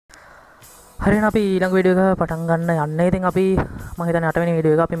හරියන අපි ඊළඟ වීඩියෝ එක පටන් ගන්න යන්නේ. ඉතින් අපි මම හිතන්නේ 8 වෙනි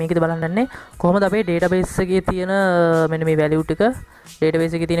වීඩියෝ එක අපි මේකද බලන්න යන්නේ කොහොමද අපේ database එකේ තියෙන මෙන්න මේ value ටික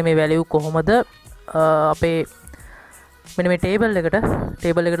database එකේ තියෙන මේ value කොහොමද අපේ මෙන්න මේ table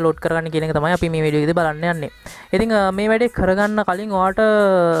එකට load කරගන්න කියන එක තමයි අපි මේ වීඩියෝ එකේදී බලන්න යන්නේ. ඉතින් මේ වැඩේ කරගන්න කලින් ඔයාලට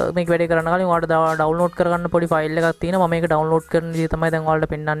මේක වැඩේ කරන්න කලින් ඔයාලට download කරගන්න පොඩි file එකක් තියෙනවා. මම මේක download කරන විදිහ තමයි දැන් ඔයාලට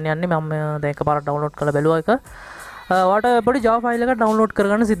පෙන්නන්න යන්නේ. මම දැන් එකපාරට download කරලා බැලුවා එක. ඔයාලට පොඩි Java file එකක් download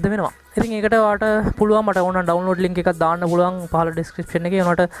කරගන්න සිද්ධ වෙනවා. ඉතින් ඒකට ඔයාලට පුළුවන් මට ඕන download link එකක් දාන්න පුළුවන් පහළ description එකේ.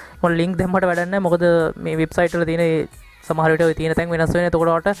 උනට මම link දැම්මට වැඩක් නැහැ. මොකද මේ website වල තියෙන සමහර විට ඔය තියෙන තැන් වෙනස් වෙන.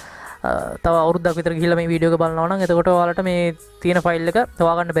 එතකොට ඔයාලට තව අවුරුද්දක් විතර ගිහිල්ලා මේ වීඩියෝ එක බලනවා නම් එතකොට ඔයාලට මේ තියෙන ෆයිල් එක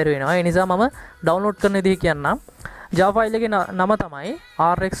හොයාගන්න බැරි වෙනවා. ඒ නිසා මම download කරන විදිහ කියන්නම්. Java file එකේ නම තමයි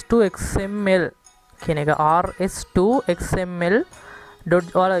rs2xml කියන එක. rs2xml.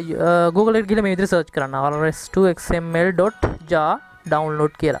 Google එකට ගිහලා මේ විදිහට search කරන්න rs2xml.ja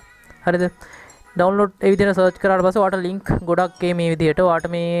download කියලා. හරිද? download ඒ විදිහට search කරාට පස්සේ ඔයාලට link ගොඩක් මේ විදිහට ඔයාලට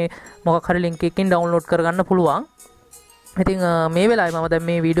මේ මොකක් හරි link එකකින් download කරගන්න පුළුවන්. ඉතින් මේ වෙලාවේ මම දැන්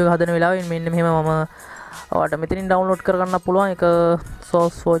මේ වීඩියෝ එක හදන වෙලාවේ මෙන්න මෙහෙම මම ඔයාලට මෙතනින් download කරගන්න පුළුවන්. ඒක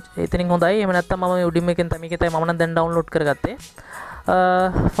source forge එතනින් හොඳයි. එහෙම නැත්නම් මම Udemy එකෙන් තමයි මේකේ තමයි මම නම් දැන් download කරගත්තේ.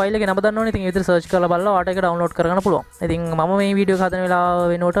 ෆයිල් එකේ නම දන්නවනේ. ඉතින් ඒ විදිහට search කරලා බලලා ඔයාලට ඒක download කරගන්න පුළුවන්. ඉතින් මම මේ වීඩියෝ එක හදන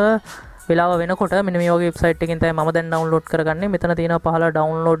වෙලාව වෙනකොට මෙන්න මේ වගේ වෙබ්සයිට් එකකින් තමයි මම දැන් download කරගන්නේ. මෙතන තියෙනවා පහළ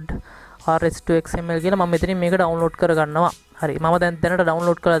download rs2xml කියලා. මම මෙතනින් මේක download කරගන්නවා. හරි. මම දැනට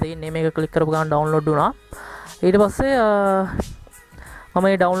download කරලා තියෙන්නේ. මේක click කරපු ගමන් download වුණා. ඊට පස්සේ මම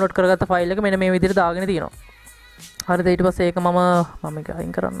මේ download කරගත්ත ෆයිල් එක මෙන්න මේ විදිහට දාගෙන තියෙනවා. හරිද? ඊට පස්සේ ඒක මම මේක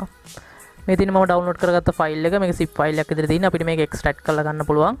අයින් කරන්නම්. මේ තියෙන මම download කරගත්ත ෆයිල් එක මේක zip ෆයිල් එකක් විදිහට තියෙන. අපිට මේක extract කරලා ගන්න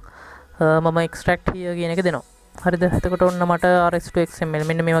පුළුවන්. මම extract here කියන එක දෙනවා. හරිද? එතකොට ඔන්න මට rs2xml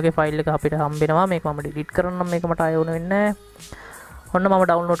මෙන්න මේ වගේ ෆයිල් එක අපිට හම්බෙනවා. මේක මම delete කරන්නම්. මේක මට ආයෙ ඕන වෙන්නේ නැහැ. ඔන්න මම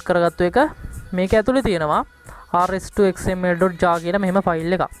download කරගත්තු එක මේක ඇතුලේ තියෙනවා rs2xml.ja කියන මෙහෙම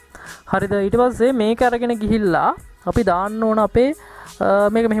ෆයිල් එකක්. හරිද? ඊට පස්සේ මේක අරගෙන ගිහිල්ලා අපි දාන්න ඕන අපේ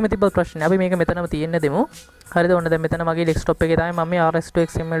මේක මෙහෙම තිබ්බත් ප්‍රශ්නේ. අපි මේක මෙතනම තියෙන්න දෙමු. හරිද? ඔන්න දැන් මෙතන මගේ desktop එකේ තමයි මම මේ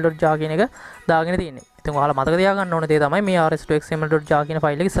rs2xml.ja කියන එක දාගෙන තියෙන්නේ. ඉතින් ඔයාලා මතක තියාගන්න ඕන දේ තමයි මේ rs2xml.ja කියන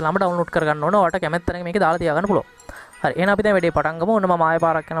ෆයිල් එක ඉස්සෙල්ලාම download කරගන්න ඕන. ඔයාලට කැමති තැනක මේක දාලා තියාගන්න පුළුවන්. හරි. එහෙනම් අපි දැන් වැඩේ පටන් ගමු. ඔන්න මම ආයෙ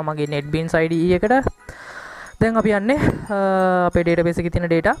පාරක් යනවා මගේ netbeans IDE එකට. දැන් අපි යන්නේ අපේ database එකේ තියෙන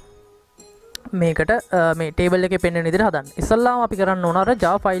data මේකට මේ table එකේ පෙන්වන විදිහට හදන්න. ඉස්සල්ලාම අපි කරන්න ඕන අර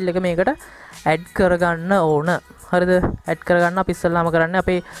Java file එක මේකට add කරගන්න ඕන. හරිද? add කරගන්න අපි ඉස්සල්ලාම කරන්නේ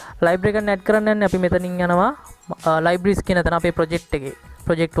අපේ library එකෙන් add කරන්න යන්නේ. අපි මෙතනින් යනවා libraries කියන තැන අපේ project එකේ.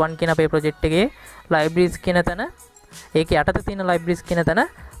 project 1 කියන අපේ project එකේ libraries කියන තැන ඒකේ යටතේ තියෙන libraries කියන තැන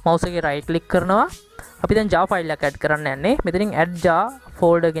mouse එකේ right click කරනවා. අපි දැන් Java file එකක් add කරන්න යන්නේ. මෙතනින් add Java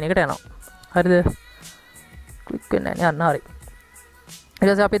folder කියන එකට යනවා. හරිද? click වෙන්නේ නැහැ. යන්න හරි. ඊට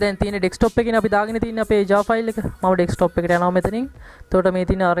පස්සේ අපි දැන් තියෙන desktop එකේනේ අපි දාගෙන තියෙන්නේ අපේ Java file එක. මම desktop එකට යනවා මෙතනින්. එතකොට මේ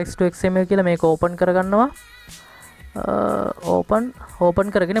තියෙන rs2xml කියලා මේක open කරගන්නවා. open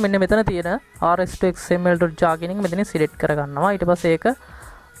කරගෙන මෙන්න මෙතන තියෙන rs2xml.ja කියන එක මෙතනින් select කරගන්නවා. ඊට පස්සේ ඒක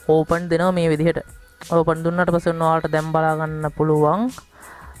open දෙනවා මේ විදිහට. open දුන්නාට පස්සේ ඔන්න ඔයාලට දැන් බලා ගන්න පුළුවන්.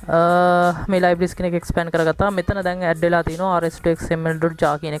 මේ libraries කෙනෙක් expand කරගත්තා. මෙතන දැන් add වෙලා තියෙනවා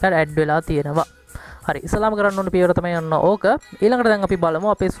rs2xml.ja කියන එක add වෙලා තියෙනවා. හරි. ඉස්සලාම කරන්න ඕන පියවර තමයි යන්න ඕක. ඊළඟට දැන් අපි බලමු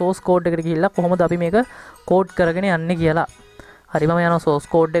අපේ source code එකට ගිහිල්ලා කොහොමද අපි මේක code කරගෙන යන්නේ කියලා. හරි. මම යනවා source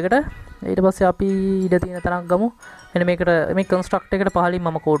code එකට. ඊට පස්සේ අපි ඉඩ තියෙන තරම් ගමු. මෙන්න මේකට මේ constructor එකට පහලින්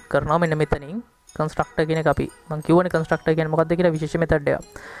මම code කරනවා. මෙන්න මෙතනින් constructor කියන එක අපි මම කියවනේ constructor කියන්නේ මොකක්ද කියලා විශේෂ method එකක්.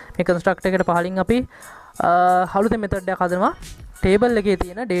 මේ constructor එකට පහලින් අපි අලුතෙන් method එකක් හදනවා. table එකේ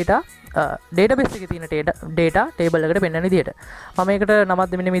තියෙන database එකේ තියෙන data table එකට පෙන්වන විදිහට. මම මේකට නමක්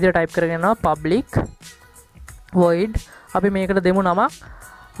දෙමින් මේ විදිහට type කරගෙන යනවා public void අපි මේකට දෙමු නමක්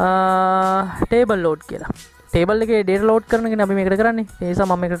table load කියලා. table එකේ data load කරන කෙනේ අපි මේකට කරන්නේ. ඒ නිසා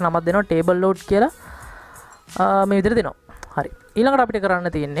මම මේකට නමක් දෙනවා table load කියලා. මේ විදිහට දෙනවා. හරි. ඊළඟට අපිට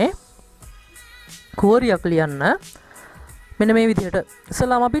කරන්න තියෙන්නේ query එක ලියන්න. මෙන්න මේ විදිහට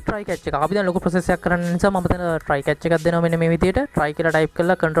ඉස්සලාම අපි try catch එක. අපි දැන් ලොකු process එකක් කරන්න නිසා මම දැන් try catch එකක් දෙනවා මෙන්න මේ විදිහට. try කියලා type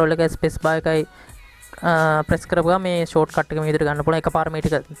කරලා control එක space bar එකයි press කරපුවා මේ shortcut එක මේ විදිහට ගන්න පුළුවන්. එකපාර මේ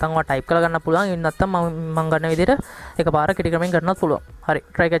ටික නැත්නම් ඔයා type කරලා ගන්න පුළුවන්. ඒ නැත්නම් මම ගන්න විදිහට එකපාර කෙටි ක්‍රමයෙන් ගන්නත් පුළුවන්. හරි.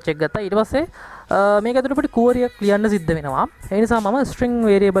 try catch එක ගත්තා. ඊට පස්සේ මේක ඇතුළේ පොඩි query එකක් ලියන්න සිද්ධ වෙනවා. ඒ නිසා මම string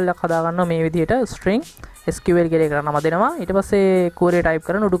variable එකක් හදා ගන්නවා මේ විදිහට string SQL කියලා එකකට නම දෙනවා. ඊට පස්සේ query type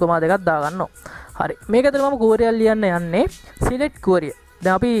කරන උඩු කමා දෙකක් දා ගන්නවා. හරි. මේක ඇතුළේ මම query එක ලියන්න යන්නේ select query.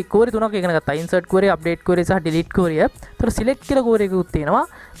 දැන් අපි query තුනක් ඉගෙන ගත්තා. insert query, update query සහ delete query. ඒතර select කියලා query එකකුත් තියෙනවා.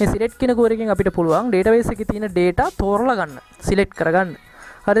 මේ select කියන query එකෙන් අපිට පුළුවන් database එකේ තියෙන data තෝරලා ගන්න. select කරගන්න.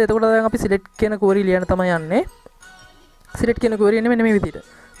 හරිද? එතකොට දැන් අපි select කියන query ලියන්න තමයි යන්නේ. select කියන query එන්නේ මෙන්න මේ විදිහට.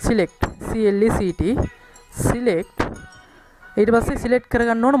 select select ඊට පස්සේ select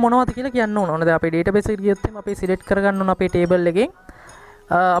කරගන්න ඕන මොනවද කියලා කියන්න ඕන. දැන් අපේ database එකට ගියොත් එimhe අපි select කරගන්න ඕන අපේ table එකෙන්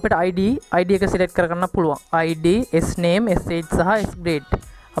අපිට ID එක select කරගන්න පුළුවන්. ID, sname, sh සහ sgrade.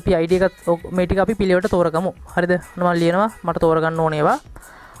 අපි ID එක මේ ටික අපි පිළිවෙලට තෝරගමු. හරිද? මම ලියනවා මට තෝරගන්න ඕන ඒවා.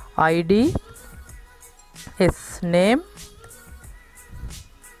 ID, sname,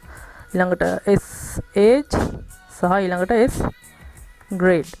 ඊළඟට sh සහ ඊළඟට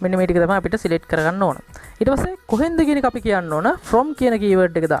sgrade. මෙන්න මේ ටික තමයි අපිට select කරගන්න ඕන. ඊට පස්සේ කොහෙන්ද කියන එක අපි කියන්න ඕන. from කියන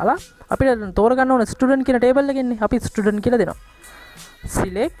keyword එක දාලා අපිට තෝරගන්න ඕන student කියන table එකෙන්නේ. අපි student කියලා දෙනවා.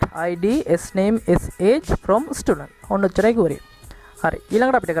 select ID, sname, sh from student. ඔන්න ඔච්චරයි කිව්වේ. හරි.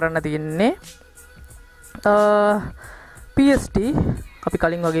 ඊළඟට අපිට කරන්න තියෙන්නේ PST අපි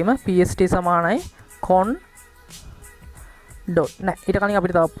කලින් වගේම PST සමානයි con dot නෑ ඊට කලින්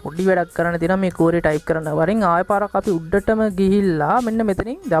අපිට තව පොඩි වැඩක් කරන්න තියෙනවා මේ query type කරන වරින් ආයෙ පාරක් අපි උඩටම ගිහිල්ලා මෙන්න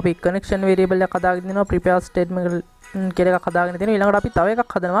මෙතනින් දැන් අපි connection variable එකක් හදාගෙන දිනවා prepare statement කියලා එකක් හදාගෙන දිනවා ඊළඟට අපි තව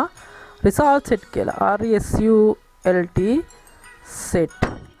එකක් හදනවා result set කියලා result set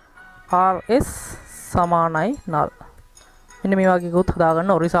rs සමානයි null මෙන්න මේ වගේ එකක්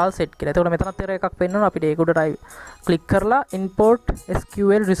හදාගන්න result set කියලා. එතකොට මෙතනත් තේර එකක් පෙන්නනවා අපිට ඒක උඩට ක්ලික් කරලා import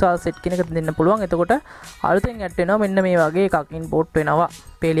SQL result set කියන එක දෙන්න පුළුවන්. එතකොට අලුතෙන් ඇඩ් වෙනවා මෙන්න මේ වගේ එකක් import වෙනවා.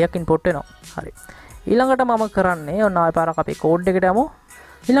 පේලියක් import වෙනවා. හරි. ඊළඟට මම කරන්නේ ඔන්න ආයෙ පාරක් අපි කෝඩ් එකට යමු.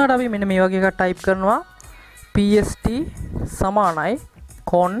 ඊළඟට අපි මෙන්න මේ වගේ එකක් ටයිප් කරනවා pst සමානයි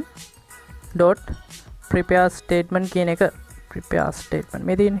con.prepare statement කියන එක prepare statement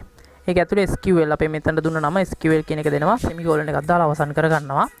මේ තියෙන්නේ. ඒක ඇතුලේ SQL අපේ මෙතනට දුන්න නම SQL කියන එක දෙනවා semicolon එකක් දාලා අවසන්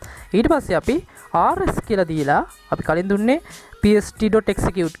කරගන්නවා ඊට පස්සේ අපි rs කියලා දීලා අපි කලින් දුන්නේ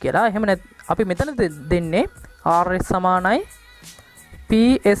pst.execute කියලා එහෙම නැත් අපි මෙතන දෙන්නේ rs සමානයි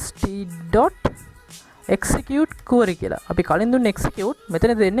pst.execute query කියලා අපි කලින් දුන්නේ execute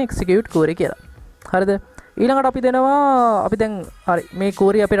මෙතන දෙන්නේ execute query කියලා හරිද ඊළඟට අපි දෙනවා අපි දැන් හරි මේ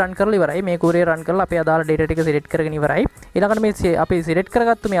query අපි run කරලා ඉවරයි මේ query run කරලා අපි අදාළ data ටික select කරගෙන ඉවරයි ඊළඟට මේ අපි select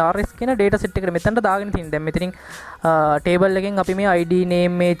කරගත්තු මේ rs කියන data set එකට මෙතනට දාගෙන තියෙන දැන් මෙතනින් table එකෙන් අපි මේ id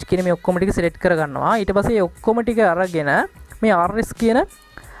name age කියන මේ ඔක්කොම ටික select කරගන්නවා ඊට පස්සේ මේ ඔක්කොම ටික අරගෙන මේ rs කියන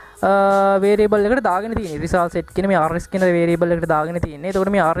variable එකට දාගෙන තියෙන්නේ result set කියන මේ rs කියන variable එකට දාගෙන තියෙන්නේ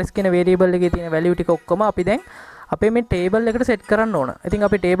එතකොට මේ rs කියන variable එකේ තියෙන value ටික ඔක්කොම අපි දැන් අපේ මේ table එකට set කරන්න ඕන. ඉතින්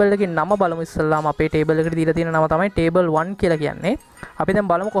අපි table එකේ නම බලමු ඉස්සල්ලාම අපේ table එකට දීලා තියෙන නම තමයි table 1 කියලා කියන්නේ. අපි දැන්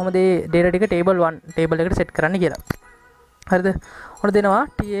බලමු කොහොමද මේ data ටික table 1 table එකට set කරන්න කියලා. හරිද? ඔන්න දෙනවා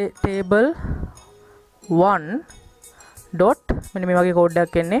table 1 dot මෙන්න මේ වගේ කෝඩ්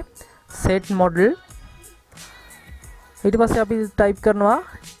එකක් එන්නේ set model ඊට පස්සේ අපි type කරනවා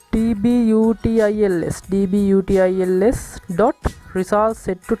dbutils dot result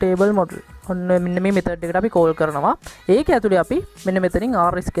set to table model ඔන්න මෙන්න මේ method එකට අපි call කරනවා ඒක ඇතුලේ අපි මෙන්න මෙතනින්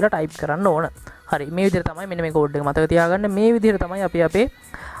rs කියලා type කරන්න ඕන හරි මේ විදිහට තමයි මෙන්න මේ code එක මතක තියාගන්න මේ විදිහට තමයි අපි අපේ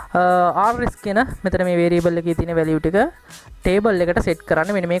rs කියන මෙතන මේ variable එකේ තියෙන value ටික table එකට set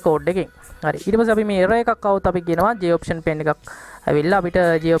කරන්න මෙන්න මේ code එකෙන් හරි ඊට පස්සේ අපි මේ error එකක් આવුත් අපි කියනවා j option pane එකක් ඇවිල්ලා අපිට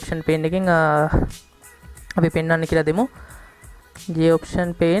j option pane එකෙන් අපි පෙන්වන්න කියලා දෙමු j option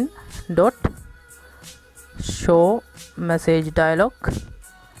pane dot show message dialog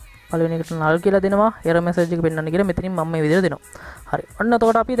පළවෙනි එකට null කියලා දෙනවා error message එක පෙන්වන්න කියලා මෙතනින් මම මේ විදිහට දෙනවා. හරි. ඔන්න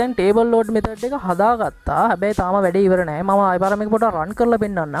එතකොට අපි දැන් table load method එක හදාගත්තා. හැබැයි තාම වැඩේ ඉවර නෑ. මම ආයෙ පාර මේක පොඩ්ඩක් run කරලා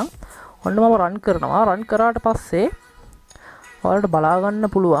පෙන්නන්නම්. ඔන්න මම run කරනවා. run කරාට පස්සේ ඔයාලට බලා ගන්න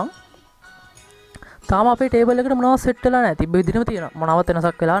පුළුවන්. තාම අපේ table එකට මොනවද set වෙලා නැහැ. තිබ්බ විදිහටම තියෙනවා. මොනවත්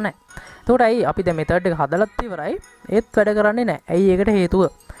වෙනසක් වෙලා නැහැ. එතකොට ඇයි අපි දැන් method එක හදලත් ඉවරයි. ඒත් වැඩ කරන්නේ නැහැ. ඇයි ඒකට හේතුව?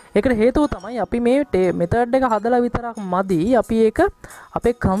 ඒකට හේතුව තමයි අපි මේ method එක හදලා විතරක් මදි අපි ඒක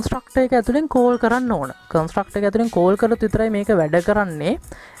අපේ constructor එක ඇතුලෙන් call කරන්න ඕන. constructor එක ඇතුලෙන් call කරොත් විතරයි මේක වැඩ කරන්නේ.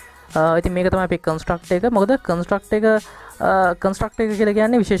 ඉතින් මේක තමයි අපේ constructor එක. මොකද constructor එක කියලා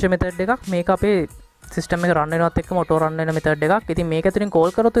කියන්නේ විශේෂ method එකක්. මේක අපේ system එක run වෙනවත් එක්කම auto run වෙන method එකක්. ඉතින් මේක ඇතුලෙන් call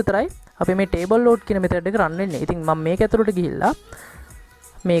කරොත් විතරයි අපි මේ table load කියන method එක run වෙන්නේ. ඉතින් මම මේක ඇතුලට ගිහිල්ලා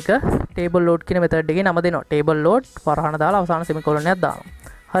මේක table load කියන method එකේ නම දෙනවා. table load වරහන දාලා අවසාන semicolon එකක් දානවා.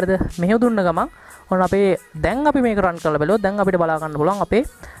 හරිද මෙහෙම දුන්න ගමන් ඔන්න අපේ දැන් අපි මේක run කරලා බලුවොත් දැන් අපිට බලා ගන්න පුළුවන් අපේ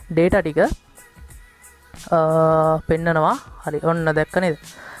data ටික පෙන්නනවා හරි ඔන්න දැක්ක නේද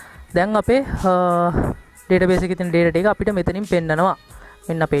දැන් අපේ database එකේ තියෙන data ටික අපිට මෙතනින් පෙන්නනවා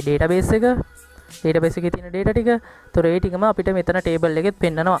මෙන්න අපේ database එකේ තියෙන data ටික ඒතොර ඒ ටිකම අපිට මෙතන table එකෙත්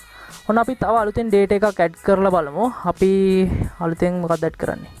පෙන්නනවා ඔන්න අපි තව අලුතෙන් data එකක් add කරලා බලමු අපි අලුතෙන් මොකක්ද add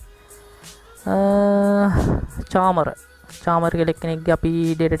කරන්නේ චාමර කෙනෙක්ගේ අපි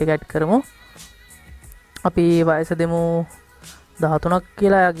data ටික add කරමු අපි වයස දෙමු 13ක්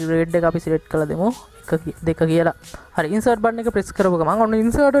කියලා යාගේ grade එක අපි select කරලා දෙමු 1 2 කියලා. හරි insert button එක press කරපුව ගමන් ඔන්න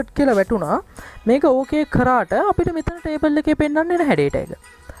inserted කියලා වැටුණා. මේක okay කරාට අපිට මෙතන table එකේ පෙන්වන්නේ නැහැ data එක.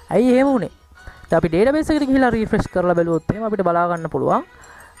 ඇයි එහෙම වුනේ? දැන් අපි database එකට ගිහිලා refresh කරලා බැලුවොත් එහෙම අපිට බලා ගන්න පුළුවන්.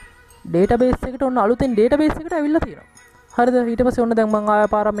 database එකට ඔන්න අලුතෙන් database එකට ඇවිල්ලා තියෙනවා. හරිද? ඊට පස්සේ ඔන්න දැන් මම ආයෙ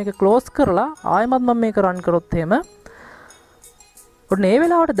පාරක් මේක close කරලා ආයෙමත් මම මේක run කරොත් එහෙම ඔන්න ඒ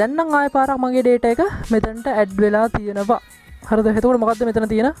වෙලාවට දැන් නම් ආයෙ පාරක් මගේ data එක මෙතනට add වෙලා තියෙනවා. හරිද? එතකොට මොකද්ද මෙතන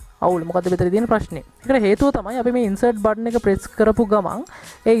තියෙන අවුල? මොකද්ද මෙතන තියෙන ප්‍රශ්නේ? ඒකට හේතුව තමයි අපි මේ insert button එක press කරපු ගමන්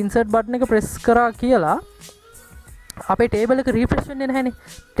ඒ insert button එක press කරා කියලා අපේ table එක refresh වෙන්නේ නැහැනේ.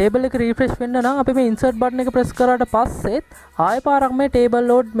 table එක refresh වෙන්න නම් අපි මේ insert button එක press කරාට පස්සෙත් ආයෙ පාරක් මේ table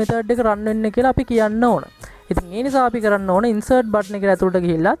load method එක run වෙන්න කියලා අපි කියන්න ඕන. ඉතින් ඒ නිසා අපි කරන්න ඕන insert button එකට ඇතුළට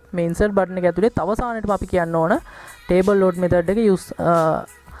ගිහිල්ලත් මේ insert button එක ඇතුළේ අවසානයේටම අපි කියන්න ඕන table load method එක use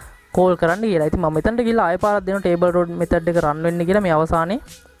call කරන්න කියලා. ඉතින් මම මෙතනට ගිහලා ආයෙ පාරක් දෙනවා table load method එක run වෙන්න කියලා මේ අවසානයේ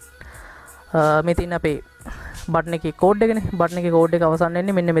මේ තියෙන අපේ button එකේ code එකනේ. button එකේ code එක අවසන්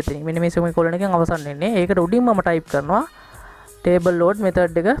වෙන්නේ මෙන්න මෙතනින්. මෙන්න මේ semicolon එකෙන් අවසන් වෙන්නේ. ඒකට උඩින් මම type කරනවා table load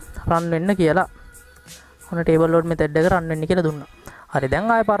method එක run වෙන්න කියලා. ඔන්න table load method එක run වෙන්න කියලා දුන්නා. හරි දැන්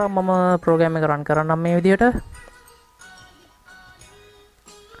ආයෙ පාරක් මම program එක run කරන්නම් මේ විදිහට.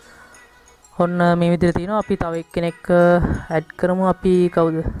 ඔන්න මේ විදිහට තියෙනවා. අපි තව එක්කෙනෙක් add කරමු. අපි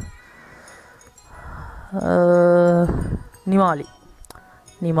කවුද?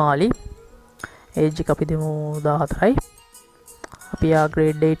 නිමාලි age එක අපි දෙමු 14යි. අපි යා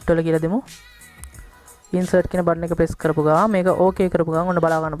grade 8 වල කියලා දෙමු. insert කියන button එක press කරපු ගමන් මේක okay කරපු ගමන් ඔන්න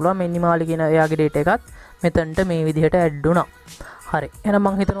බලා ගන්න පුළුවන් මේ නිමාලි කියන එයාගේ data එකත් මෙතනට මේ විදිහට add වුණා. හරි. එහෙනම්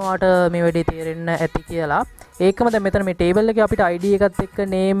මම හිතනවා ඔයාලට මේ වැඩේ තේරෙන්න ඇති කියලා. ඒකම දැන් මෙතන මේ table එකේ අපිට ID එකත් එක්ක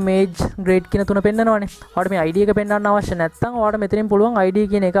name, age, grade කියන තුන පෙන්නනවානේ. ඔයාලට මේ ID එක පෙන්වන්න අවශ්‍ය නැත්නම් ඔයාලට මෙතනින් පුළුවන් ID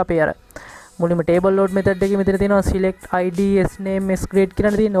කියන එක අපේ අර මුලින්ම table load method එකේ මෙතන තියෙනවා select ID, s name, s grade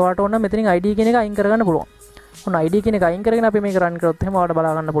කියලා තියෙනවා. ඔයාලට ඕන මෙතනින් ID කියන එක අයින් කරගන්න පුළුවන්. ඔන්න ID කියන එක අයින් කරගෙන අපි මේක run කරොත් එහෙම ඔයාලට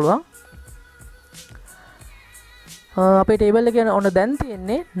බලා ගන්න පුළුවන්. අපේ table එකේ ඔන්න දැන්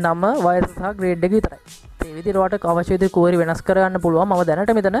තියෙන්නේ නම, වයස සහ grade එක විතරයි. මේ විදිහට ඔයාලට අවශ්‍ය විදිහට query වෙනස් කරගන්න පුළුවන්. මම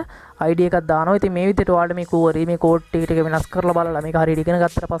දැනට මෙතන ID එකක් දානවා. ඉතින් මේ විදිහට ඔයාලට මේ query මේ code ටික වෙනස් කරලා බලලා මේක හරියට ඉගෙන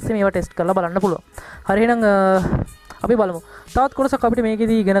ගත්තට පස්සේ මේවා test කරලා බලන්න පුළුවන්. හරි එහෙනම් අපි බලමු. තවත් කොටසක් අපිට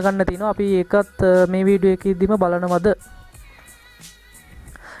මේකෙදී ඉගෙන ගන්න තියෙනවා. අපි ඒකත් මේ වීඩියෝ එකේදීම බලනවද?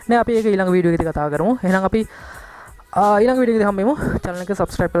 නෑ අපි ඒක ඊළඟ වීඩියෝ එකේදී කතා කරමු. එහෙනම් අපි ඊළඟ වීඩියෝ එකේදී හම්බෙමු. channel එක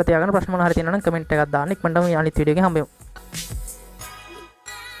subscribe කරලා තියාගන්න. ප්‍රශ්න මොනවා හරි තියෙනවා නම් comment එකක් දාන්න. ඉක්මනටම අනිත් වීඩියෝ එකේ හම්බෙමු.